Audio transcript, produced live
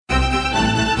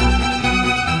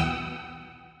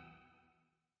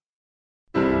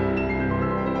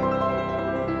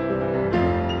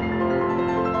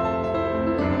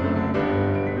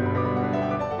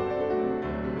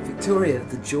Victoria,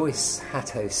 the Joyce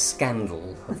Hatto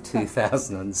scandal of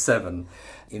 2007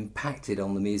 impacted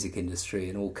on the music industry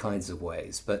in all kinds of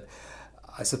ways, but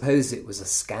I suppose it was a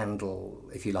scandal,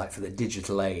 if you like, for the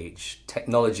digital age.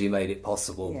 Technology made it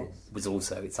possible, Yes. but was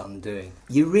also its undoing.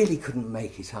 You really couldn't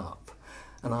make it up.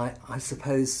 And I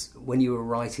suppose when you were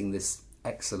writing this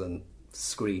excellent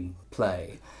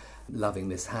screenplay, Loving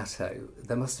Miss Hatto,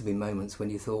 there must have been moments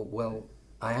when you thought, well,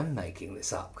 I am making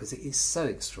this up because it is so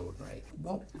extraordinary.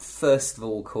 What first of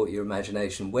all caught your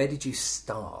imagination? Where did you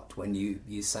start when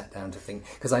you sat down to think?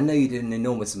 Because I know you did an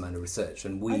enormous amount of research,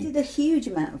 and I did a huge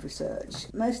amount of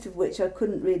research, most of which I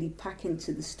couldn't really pack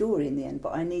into the story in the end,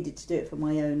 but I needed to do it for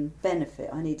my own benefit.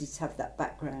 I needed to have that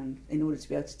background in order to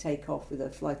be able to take off with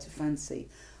a flight of fancy.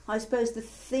 I suppose the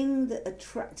thing that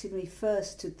attracted me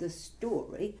first to the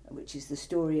story, which is the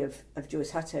story of Joyce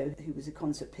Hatto, who was a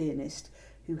concert pianist,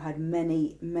 who had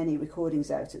many, many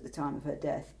recordings out at the time of her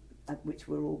death, which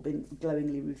were all been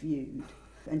glowingly reviewed.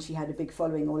 And she had a big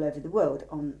following all over the world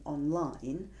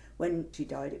online. When she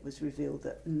died, it was revealed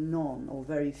that none or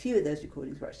very few of those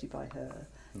recordings were actually by her.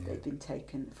 Yeah. They'd been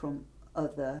taken from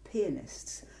other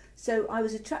pianists. So I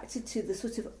was attracted to the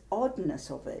sort of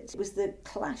oddness of it. It was the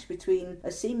clash between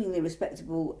a seemingly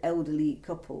respectable elderly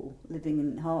couple living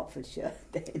in Hertfordshire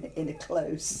in a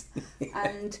close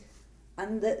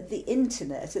and the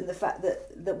internet, and the fact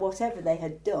that whatever they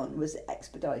had done was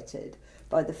expedited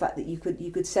by the fact that you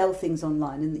could sell things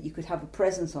online and that you could have a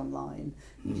presence online.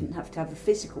 You didn't have to have a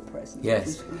physical presence,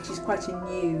 yes. which is quite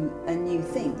a new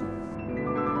thing.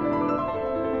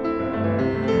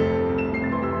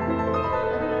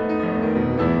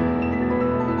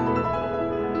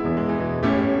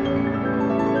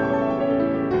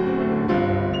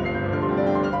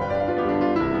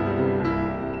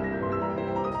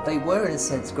 They were, in a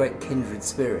sense, great kindred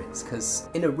spirits, because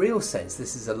in a real sense,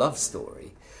 this is a love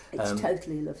story. It's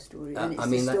totally a love story, and it's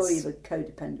the story of a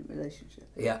codependent relationship.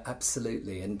 Yeah,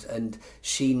 absolutely. And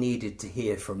she needed to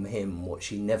hear from him what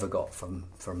she never got from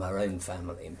her own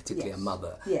family, and particularly her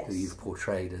mother, who you've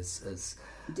portrayed as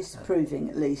disapproving,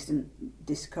 at least, and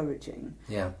discouraging.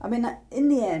 Yeah. I mean, in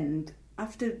the end,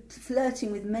 after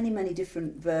flirting with many, many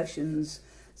different versions,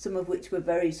 some of which were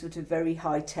very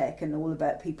high-tech and all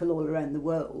about people all around the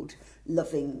world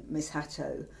loving Miss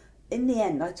Hatto. In the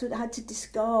end, I had to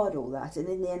discard all that, and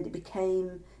in the end it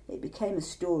became a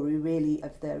story, really,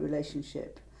 of their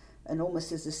relationship. And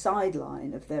almost as a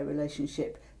sideline of their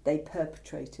relationship, they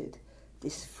perpetrated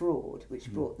this fraud,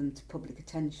 which brought them to public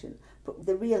attention. But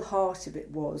the real heart of it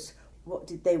was, what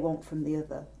did they want from the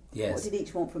other? Yes. What did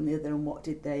each want from the other, and what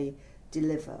did they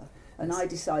deliver? And I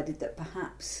decided that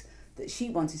perhaps that she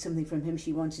wanted something from him.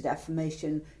 She wanted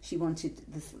affirmation. She wanted,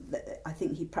 I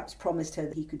think he perhaps promised her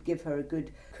that he could give her a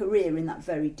good career in that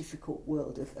very difficult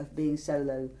world of being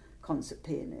solo concert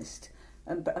pianist.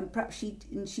 And perhaps she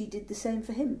did the same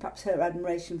for him. Perhaps her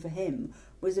admiration for him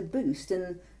was a boost,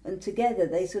 and together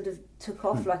they sort of took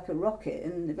off like a rocket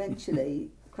and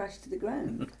eventually crashed to the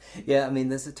ground. Yeah, I mean,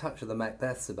 there's a touch of the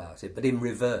Macbeths about it, but in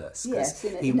reverse. Yes,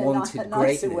 he wanted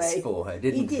greatness for her,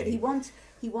 didn't he? He did.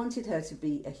 He wanted her to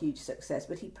be a huge success,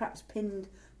 but he perhaps pinned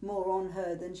more on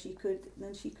her than she could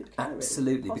carry.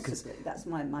 Absolutely, possibly. because that's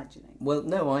my imagining. Well,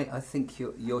 no, I think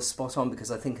you're spot on,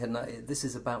 because I think this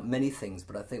is about many things,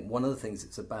 but I think one of the things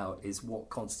it's about is what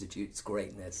constitutes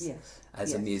greatness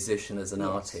as a musician, as an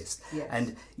artist. Yes.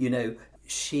 And,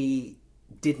 she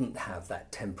didn't have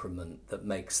that temperament that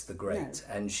makes the great,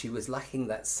 and she was lacking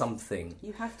that something.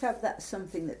 You have to have that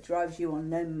something that drives you on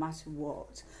no matter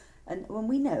what. And when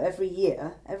we know every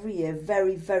year,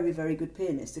 very, very, very good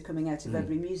pianists are coming out of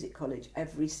every music college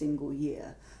every single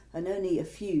year, and only a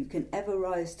few can ever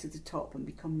rise to the top and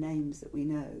become names that we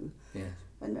know. Yes.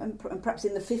 And perhaps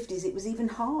in the 50s it was even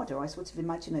harder. I sort of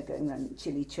imagine her going around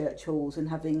chilly church halls and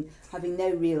having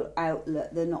no real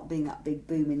outlet, there not being that big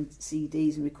boom in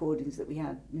CDs and recordings that we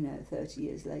had, 30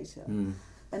 years later.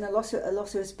 And a lot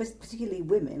of, particularly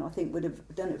women, I think, would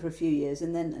have done it for a few years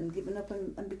and given up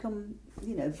and become,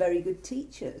 very good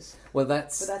teachers. Well, I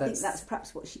think that's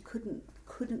perhaps what she couldn't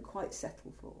quite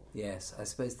settle for. Yes, I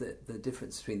suppose that the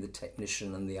difference between the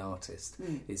technician and the artist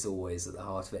is always at the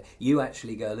heart of it. You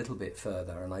actually go a little bit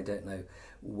further, and I don't know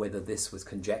whether this was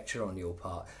conjecture on your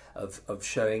part, of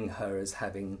showing her as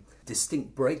having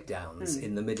distinct breakdowns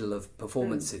in the middle of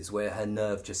performances where her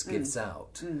nerve just gives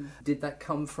out. Did that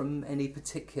come from any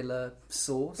particular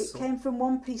source? It came from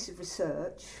one piece of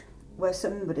research where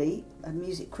somebody, a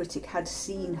music critic, had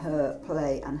seen her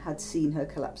play and had seen her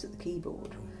collapse at the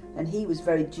keyboard. and he was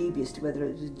very dubious to whether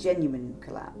it was a genuine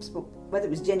collapse. But whether it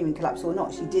was a genuine collapse or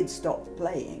not, she did stop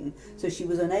playing, so she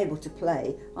was unable to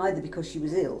play either because she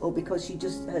was ill or because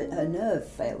her nerve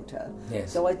failed her.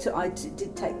 Yes. So I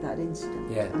did take that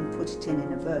incident and put it in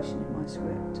a version in my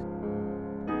script.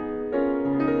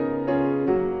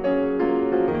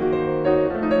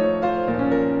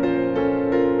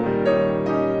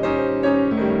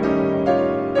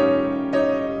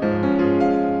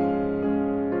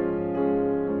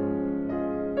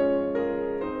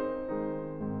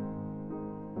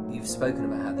 You've spoken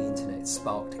about how the internet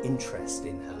sparked interest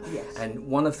in her. Yes. And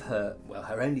one of her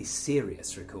only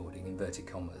serious recording, inverted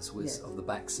commas, was Yes. of the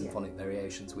Bach Symphonic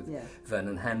Variations with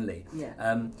Vernon Hanley.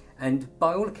 Yeah. And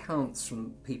by all accounts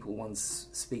from people one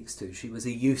speaks to, she was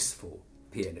a useful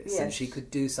pianist, and she could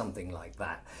do something like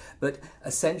that. But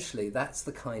essentially, that's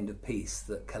the kind of piece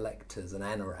that collectors and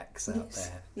anoraks out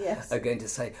there are going to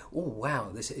say, "Oh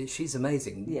wow, she's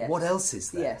amazing. Yes. What else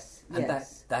is there?" Yes. And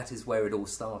that is where it all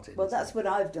started. Well, that's what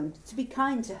I've done. To be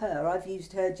kind to her, I've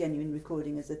used her genuine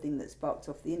recording as a thing that sparked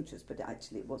off the interest, but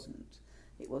actually it wasn't.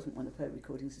 It wasn't one of her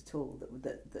recordings at all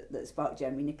that sparked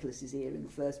Jeremy Nicholas's ear in the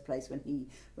first place when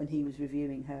he was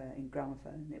reviewing her in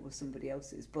Gramophone. It was somebody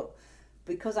else's. But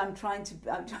because I'm trying to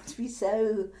be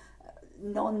so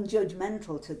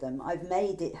non-judgmental to them, I've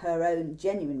made it her own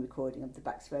genuine recording of the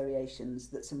Bach's Variations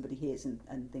that somebody hears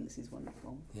and thinks is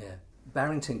wonderful. Yeah.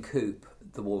 Barrington Coop,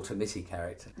 the Walter Mitty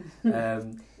character,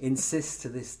 insists to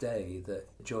this day that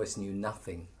Joyce knew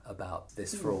nothing about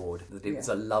this fraud, that it was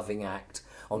a loving act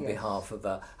on behalf of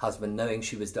her husband, knowing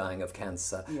she was dying of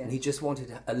cancer, and he just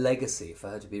wanted a legacy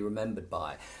for her to be remembered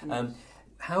by.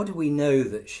 How do we know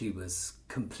that she was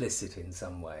complicit in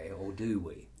some way, or do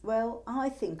we? Well, I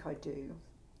think I do.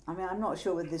 I mean, I'm not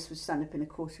sure whether this would stand up in a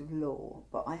court of law,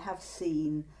 but I have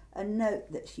seen a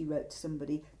note that she wrote to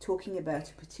somebody talking about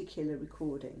a particular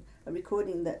recording, a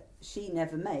recording that she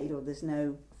never made, or there's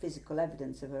no physical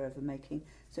evidence of her ever making.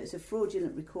 So it's a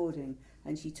fraudulent recording,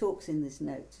 and she talks in this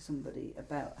note to somebody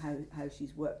about how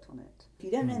she's worked on it. If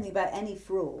you don't know anything about any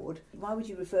fraud, why would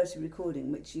you refer to a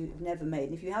recording which you've never made?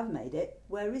 And if you have made it,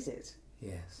 where is it?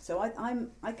 Yes. So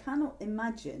I cannot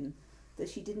imagine that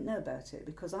she didn't know about it,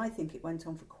 because I think it went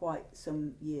on for quite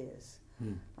some years.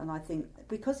 And I think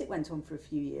because it went on for a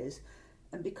few years,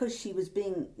 and because she was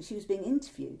being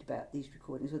interviewed about these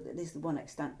recordings, or at least the one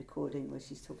extant recording where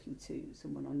she's talking to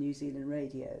someone on New Zealand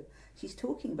radio, she's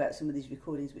talking about some of these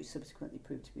recordings which subsequently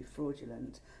proved to be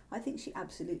fraudulent. I think she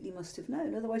absolutely must have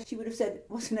known. Otherwise, she would have said,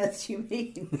 "What on earth do you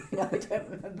mean? I don't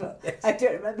remember. I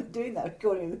don't remember doing that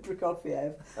recording with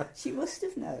Prokofiev." She must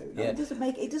have known. Yeah. It doesn't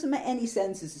make any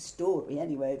sense as a story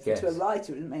anyway. To a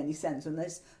writer, it doesn't make any sense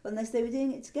unless they were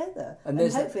doing it together and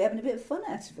hopefully having a bit of fun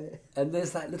out of it. And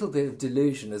there's that little bit of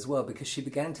delusion as well, because she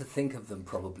began to think of them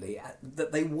probably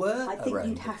that they were. I think her own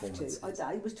you'd have to.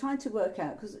 I was trying to work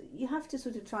out, because you have to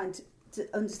sort of try to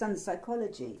understand the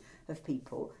psychology of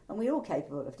people, and we're all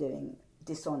capable of doing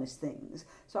dishonest things.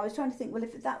 So I was trying to think, well,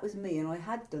 if that was me and I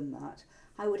had done that,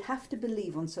 I would have to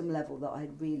believe on some level that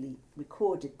I'd really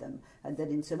recorded them, and that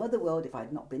in some other world, if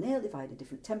I'd not been ill, if I had a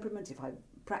different temperament, if I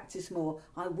practiced more,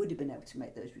 I would have been able to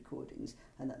make those recordings,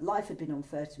 and that life had been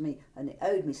unfair to me and it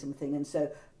owed me something, and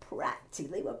so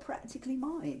they were practically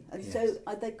mine. And so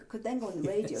they could then go on the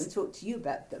radio and talk to you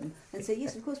about them and say,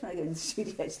 yes, of course, when I go in the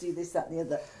studio to do this, that and the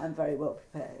other, I'm very well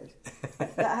prepared.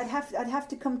 But I'd have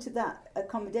to come to that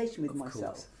accommodation with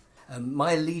myself.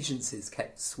 My allegiances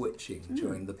kept switching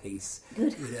during the piece.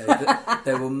 Good.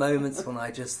 There were moments when I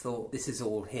just thought, this is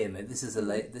all him, and this is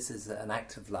an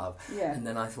act of love. Yeah. And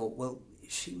then I thought, well,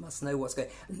 she must know what's going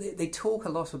on. And they talk a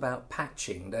lot about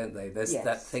patching, don't they? There's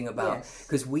that thing about,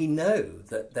 because we know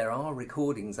that there are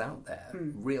recordings out there,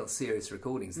 real serious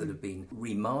recordings that have been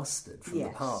remastered from the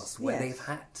past, where they've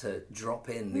had to drop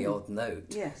in the odd note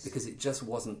because it just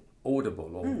wasn't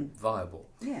audible or viable.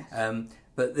 Yes.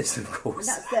 But this, of course,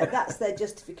 that's their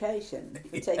justification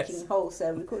for taking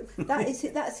wholesale recordings.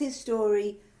 That's his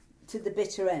story to the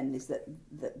bitter end, is that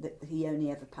he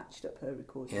only ever patched up her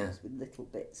recordings with little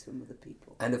bits from other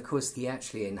people. And of course, he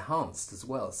actually enhanced as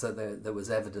well. So there was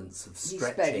evidence of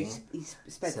stretching,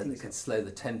 so they could slow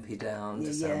the tempi down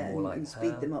to sound more like and her.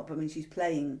 Speed them up. I mean,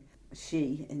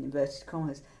 she, in inverted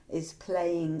commas, is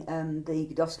playing the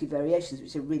Godowsky Variations,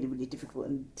 which are really, really difficult,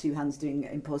 and two hands doing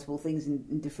impossible things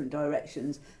in different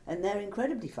directions, and they're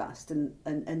incredibly fast. And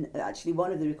actually,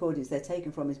 one of the recordings they're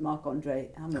taken from is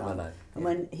Marc-André Hamelin. And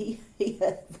when he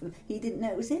heard them, he didn't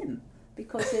know it was him,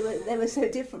 because they were so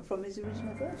different from his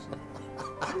original version.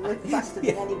 They were faster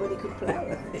than anybody could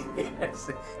play. Yes.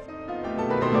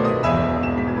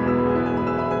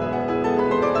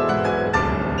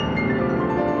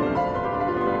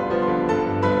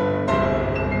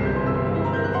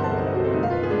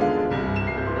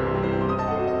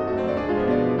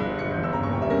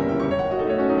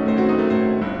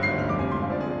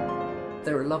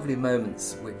 lovely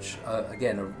moments which are,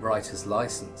 again, a writer's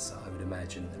license, I would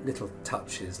imagine. Little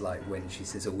touches like when she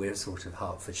says, oh, we're sort of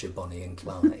Hertfordshire Bonnie and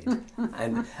Clyde.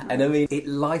 and I mean, it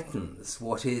lightens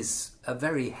what is a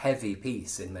very heavy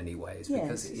piece in many ways,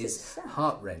 because it is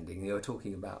heartrending. You're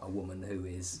talking about a woman who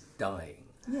is dying.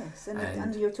 Yes,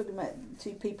 and you're talking about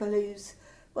two people whose,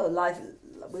 well, life,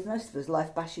 with most of us,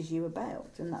 life bashes you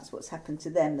about, and that's what's happened to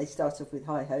them. They start off with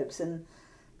high hopes, and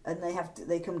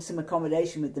they come to some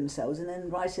accommodation with themselves, and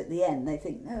then right at the end they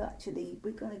think, no, actually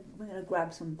we're going to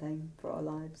grab something for our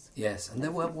lives. Yes, and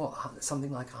there were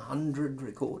something like 100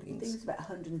 recordings. I think it was about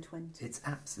 120. It's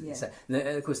absolutely sad. And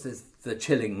of course, there's the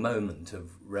chilling moment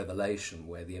of revelation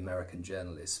where the American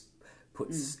journalist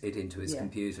puts it into his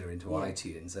computer, into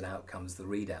iTunes, and out comes the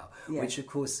readout. Which, of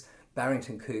course,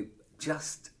 Barrington Coop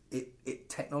just.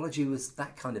 Technology was,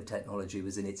 that kind of technology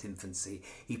was in its infancy.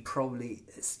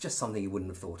 It's just something he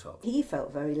wouldn't have thought of. He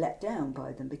felt very let down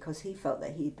by them because he felt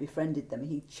that he'd befriended them,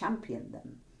 he championed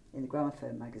them in the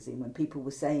Gramophone magazine when people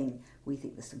were saying, we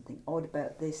think there's something odd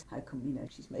about this. How come,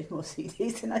 she's made more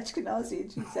CDs than Ashkenazi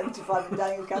and she's 75 and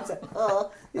dying of cancer?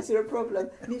 Oh, is there a problem?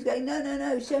 And he was going,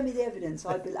 no, show me the evidence.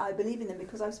 I believe in them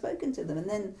because I've spoken to them. And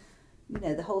then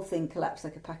the whole thing collapsed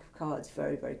like a pack of cards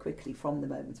very, very quickly from the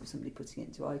moment of somebody putting it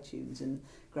into iTunes and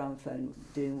Gramophone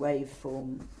doing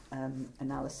waveform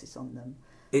analysis on them.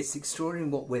 It's extraordinary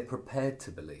what we're prepared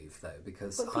to believe, though,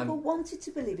 because but people wanted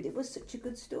to believe it. It was such a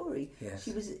good story. Yes.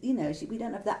 She was, we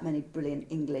don't have that many brilliant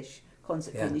English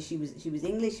concert pianists. She was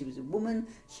English. She was a woman.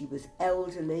 She was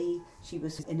elderly. She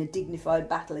was in a dignified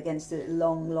battle against a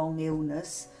long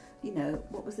illness.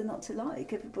 What was there not to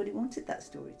like? Everybody wanted that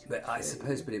story to be true. I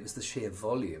suppose, but it was the sheer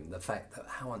volume, the fact that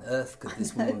how on earth could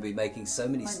this woman be making so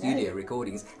many studio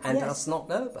recordings and us not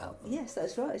know about them? Yes,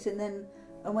 that's right.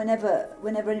 And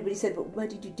whenever anybody said, "But where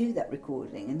did you do that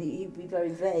recording?" and he'd be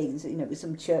very vague, and it was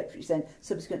some church which then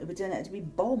subsequently would turn out to be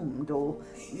bombed or,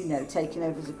 taken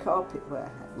over as a carpet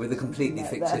warehouse. With a completely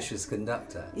fictitious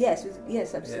conductor. Yes,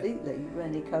 absolutely,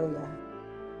 Rennie Kohler.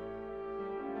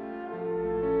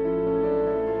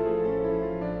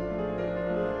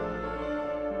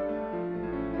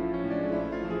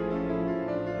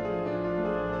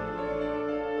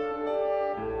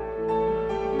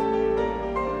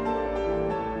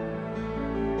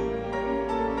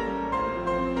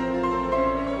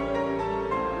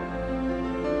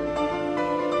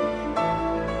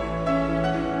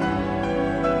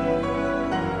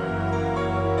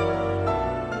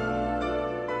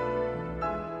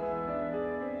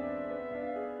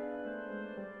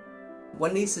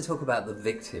 One needs to talk about the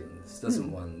victims,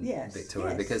 doesn't one, yes, Victoria?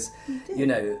 Yes, because,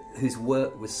 whose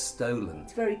work was stolen.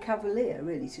 It's very cavalier,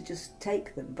 really, to just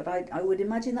take them. But I would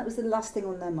imagine that was the last thing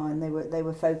on their mind. They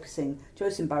were focusing.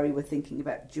 Joyce and Barry were thinking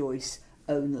about Joyce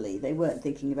only. They weren't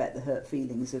thinking about the hurt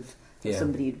feelings of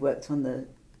somebody who'd worked on the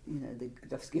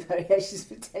Godowsky variations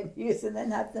for 10 years and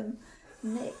then had them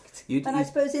nicked. I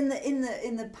suppose in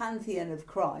the pantheon of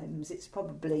crimes, it's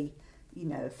probably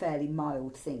a fairly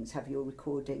mild thing to have your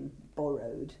recording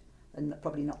borrowed and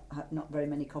probably not very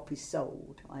many copies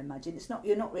sold. I imagine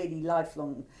you're not really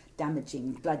lifelong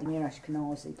damaging Vladimir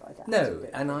Ashkenazi by that. No,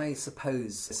 and I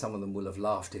suppose some of them will have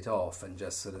laughed it off and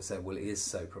just sort of said, well, it is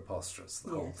so preposterous,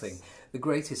 the whole thing. The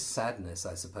greatest sadness,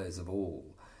 I suppose, of all,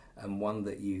 and one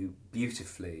that you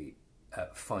beautifully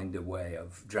find a way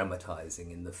of dramatising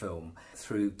in the film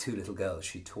through two little girls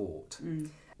she taught,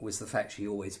 was the fact she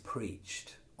always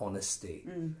preached honesty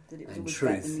and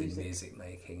truth in music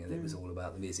making, and it was all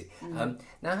about the music.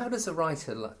 Now, how does a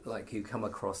writer like you come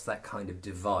across that kind of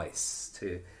device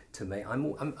to make?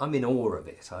 I'm in awe of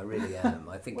it. I really am.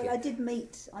 I think. Well,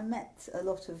 I met a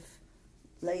lot of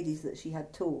ladies that she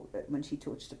had taught when she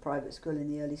taught at a private school in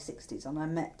the early '60s, and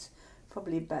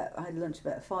I had lunch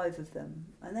about 5 of them,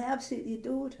 and they absolutely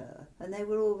adored her, and they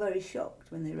were all very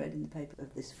shocked when they read in the paper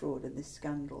of this fraud and this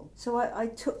scandal. So I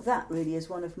took that really as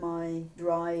one of my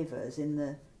drivers in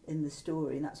the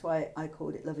story, and that's why I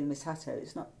called it Loving Miss Hatto.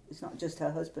 It's not just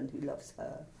her husband who loves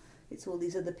her. It's all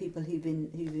these other people who've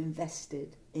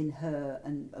invested in her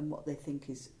and what they think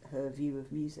is her view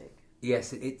of music.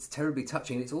 Yes, it's terribly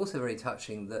touching. It's also very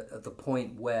touching that at the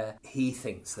point where he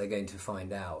thinks they're going to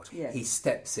find out, he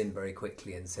steps in very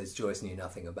quickly and says, Joyce knew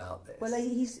nothing about this. Well,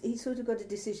 he's sort of got a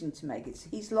decision to make.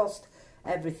 He's lost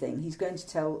everything. He's going to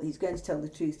tell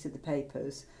the truth to the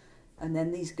papers, and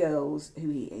then these girls, who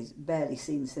he has barely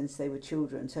seen since they were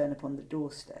children, turn up on the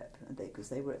doorstep because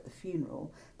they were at the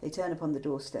funeral. They turn up on the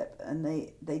doorstep and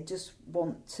they just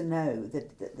want to know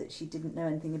that she didn't know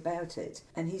anything about it.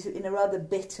 And he's in a rather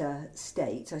bitter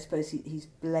state. I suppose he's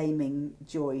blaming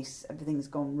Joyce. Everything's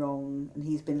gone wrong and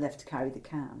he's been left to carry the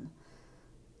can.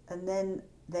 And then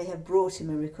they have brought him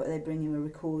they bring him a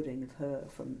recording of her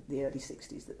from the early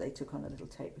 60s that they took on a little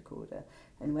tape recorder,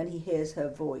 and when he hears her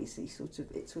voice, it sort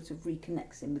of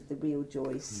reconnects him with the real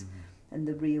Joyce and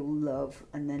the real love,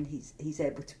 and then he's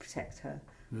able to protect her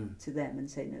to them and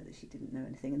say no, that she didn't know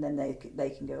anything, and then they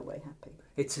can go away happy.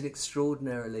 It's an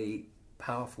extraordinarily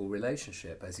powerful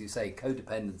relationship, as you say.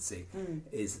 Codependency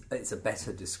it's a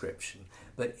better description,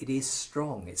 but it is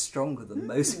strong. It's stronger than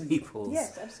most people's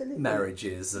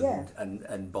marriages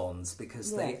and bonds,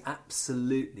 because they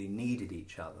absolutely needed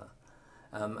each other,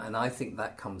 and I think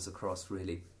that comes across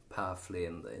really powerfully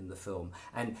in the film.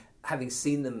 And having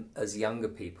seen them as younger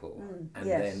people and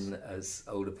then as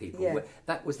older people,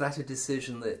 was that a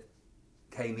decision that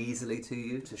came easily to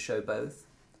you, to show both?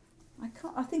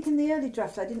 I think in the early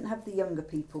draft I didn't have the younger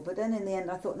people, but then in the end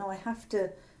I thought, no, I have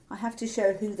to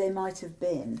show who they might have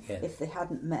been if they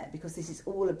hadn't met, because this is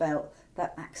all about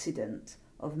that accident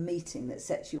of meeting that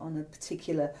sets you on a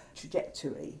particular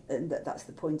trajectory, and that's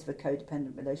the point of a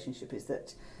codependent relationship, is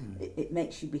that it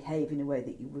makes you behave in a way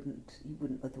that you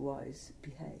wouldn't otherwise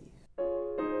behave.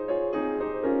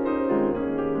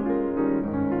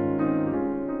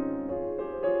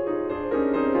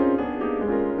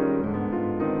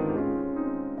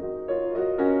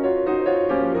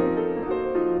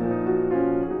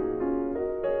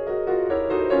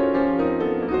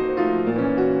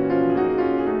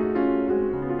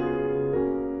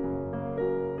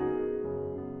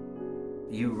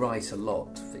 You write a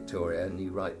lot, Victoria, and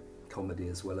you write comedy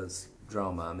as well as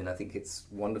drama. I mean, I think it's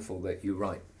wonderful that you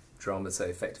write drama so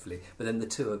effectively, but then the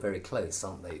two are very close,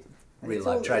 aren't they? Real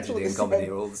life tragedy and comedy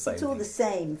are all the same. It's all the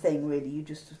same thing, really. You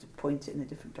just sort of point it in a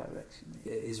different direction.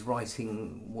 Is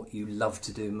writing what you love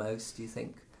to do most, do you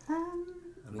think?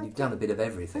 I mean, you've done a bit of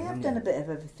everything. I have done a bit of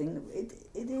everything. It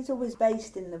is always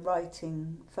based in the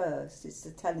writing first. It's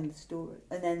the telling the story,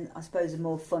 and then I suppose the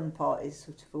more fun part is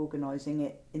sort of organising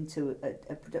it into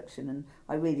a production. And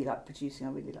I really like producing. I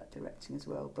really like directing as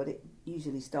well. But it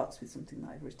usually starts with something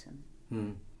that I've written.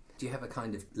 Do you have a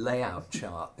kind of layout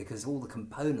chart, because all the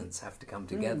components have to come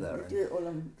together? I do it all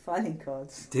on filing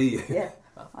cards. Do you? Yeah,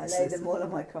 I lay them all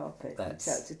on my carpet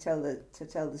to tell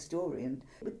the story. And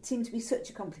it seemed to be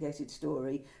such a complicated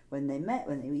story when they met,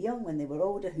 when they were young, when they were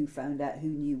older, who found out who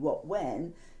knew what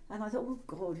when. And I thought, oh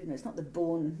God, it's not the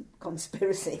Bourne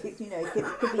conspiracy. It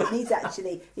could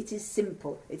be. It is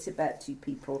simple. It's about two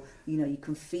people. You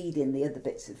can feed in the other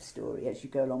bits of the story as you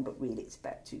go along, but really it's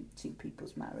about two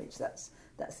people's marriage.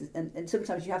 And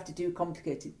sometimes you have to do a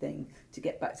complicated thing to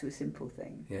get back to a simple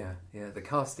thing. Yeah. The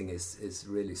casting is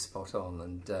really spot on,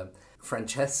 and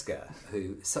Francesca,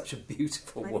 who is such a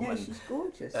beautiful woman, she's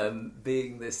gorgeous.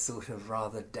 Being this sort of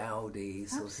rather dowdy,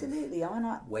 absolutely.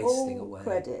 Wasting all away.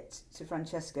 Credit to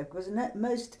Francesca, because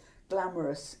most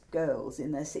glamorous girls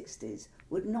in their 60s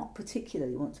would not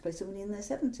particularly want to play somebody in their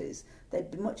 70s. They'd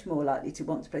be much more likely to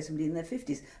want to play somebody in their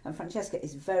 50s. And Francesca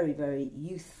is very, very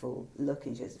youthful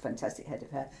looking. She has a fantastic head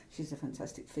of hair. She's a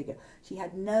fantastic figure. She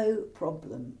had no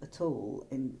problem at all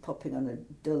in popping on a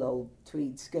dull old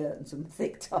tweed skirt and some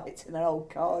thick tights and an old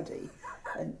cardi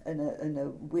and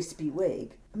a wispy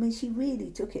wig. I mean, she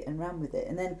really took it and ran with it.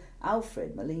 And then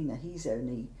Alfred Molina, he's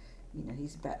only...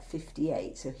 he's about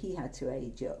 58, so he had to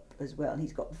age up as well. And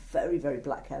he's got very, very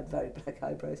black hair, very black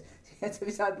eyebrows. So he had to have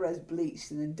his eyebrows bleached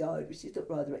and then dyed, which just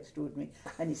looked rather extraordinary.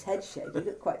 And his head shaved. He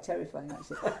looked quite terrifying,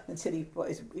 actually, until he put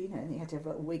his, and he had to have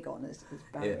a wig on as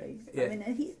Barry. Yeah. I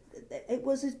mean, it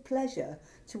was a pleasure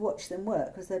to watch them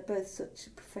work, because they're both such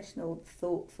professional,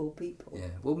 thoughtful people. Yeah,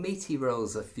 well, meaty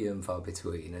roles are few and far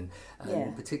between,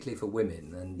 and particularly for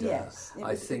women. And yes,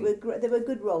 I think they were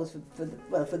good roles for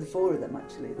the four of them,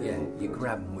 actually. Yeah, you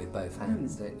grab them with both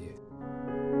hands, don't you?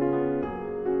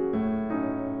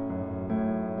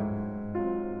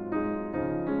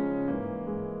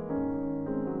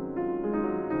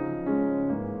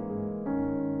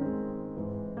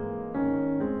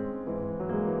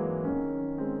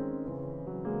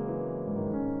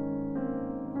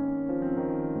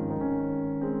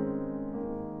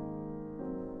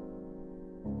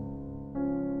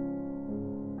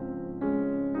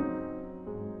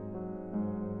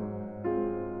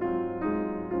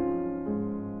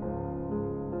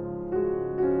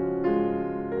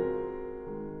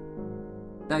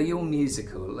 Now, you're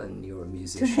musical, and you're a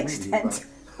musician. To an extent,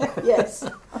 yes.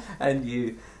 And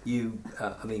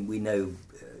I mean, we know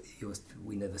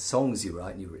the songs you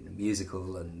write, and you've written a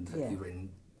musical, and you've written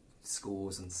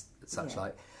scores and such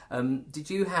like. Did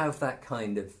you have that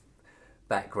kind of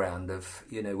background of,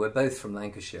 we're both from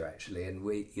Lancashire, actually,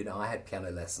 and I had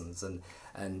piano lessons,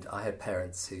 and I had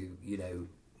parents who,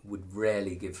 would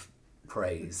rarely give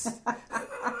praise.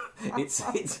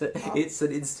 It's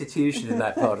an institution in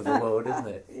that part of the world, isn't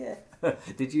it? Yeah.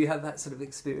 Did you have that sort of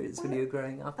experience when you were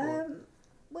growing up?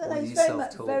 Well, or I was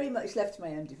self-taught? very much left to my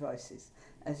own devices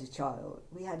as a child.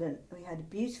 We had a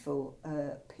beautiful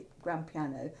grand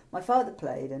piano. My father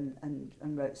played and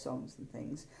wrote songs and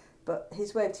things, but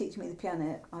his way of teaching me the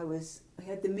piano, he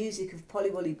had the music of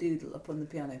Polly Wolly Doodle up on the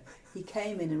piano. He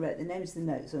came in and wrote the names of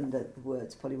the notes under the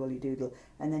words Polly Wolly Doodle,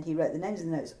 and then he wrote the names of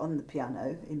the notes on the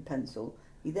piano in pencil.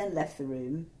 He then left the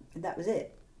room, and that was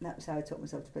it. And that was how I taught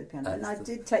myself to play the piano. And I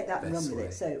did take that and run with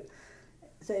it. So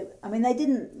I mean, they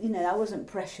didn't, I wasn't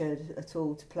pressured at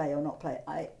all to play or not play.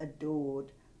 I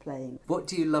adored playing. What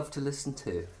do you love to listen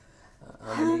to?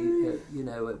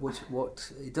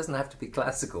 What it doesn't have to be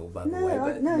classical, by the way.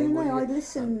 But I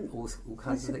listen. All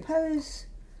kinds of things. I suppose.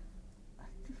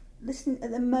 Listen at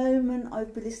the moment.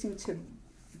 I've been listening to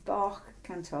Bach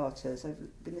cantatas.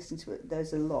 I've been listening to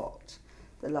those a lot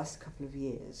the last couple of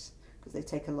years because they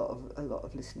take a lot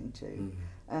of listening to.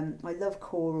 I love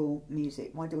choral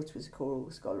music. My daughter was a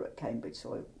choral scholar at Cambridge,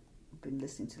 so I've been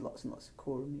listening to lots and lots of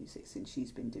choral music since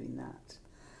she's been doing that.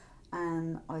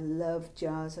 And I love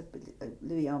jazz.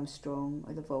 Louis Armstrong.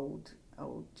 I love old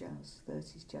jazz,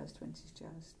 30s jazz, 20s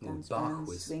jazz, dance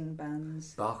bands, swing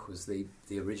bands. Bach was the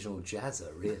original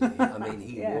jazzer, really. I mean,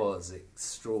 he was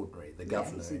extraordinary, the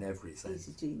governor in every sense.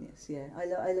 He's a genius, yeah. I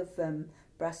love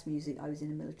brass music. I was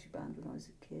in a military band when I was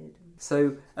a kid.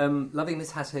 So, Loving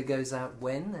Miss Hatto goes out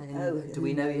when? Do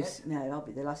we know yet? No, I'll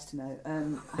be the last to know.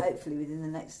 Hopefully within the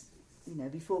next,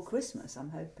 before Christmas,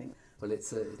 I'm hoping. Well,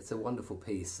 it's a wonderful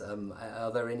piece.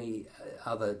 Are there any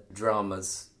other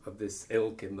dramas of this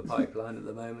ilk in the pipeline at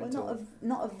the moment? Well,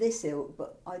 not of this ilk,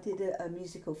 but I did a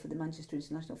musical for the Manchester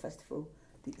International Festival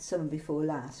the summer before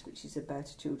last, which is about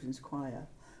a children's choir,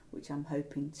 which I'm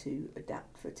hoping to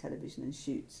adapt for television and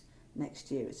shoot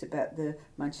next year. It's about the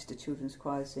Manchester Children's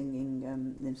Choir singing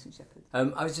Nymphs and Shepherds.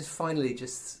 I was just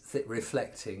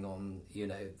reflecting on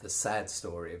the sad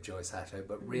story of Joyce Hatto,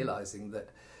 but realising that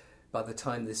by the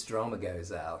time this drama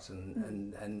goes out,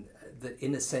 and that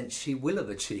in a sense she will have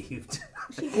achieved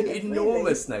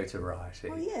enormous notoriety.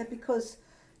 Well, yeah, because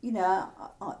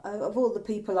of all the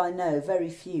people I know, very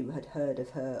few had heard of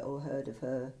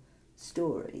her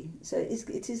story. So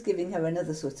it is giving her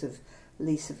another sort of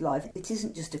lease of life. It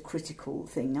isn't just a critical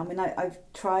thing. I mean, I've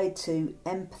tried to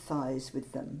empathise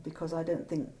with them because I don't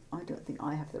think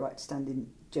I have the right to stand in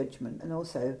judgment. And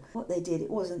also, what they did, it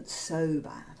wasn't so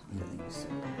bad. I don't think it was so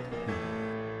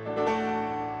bad.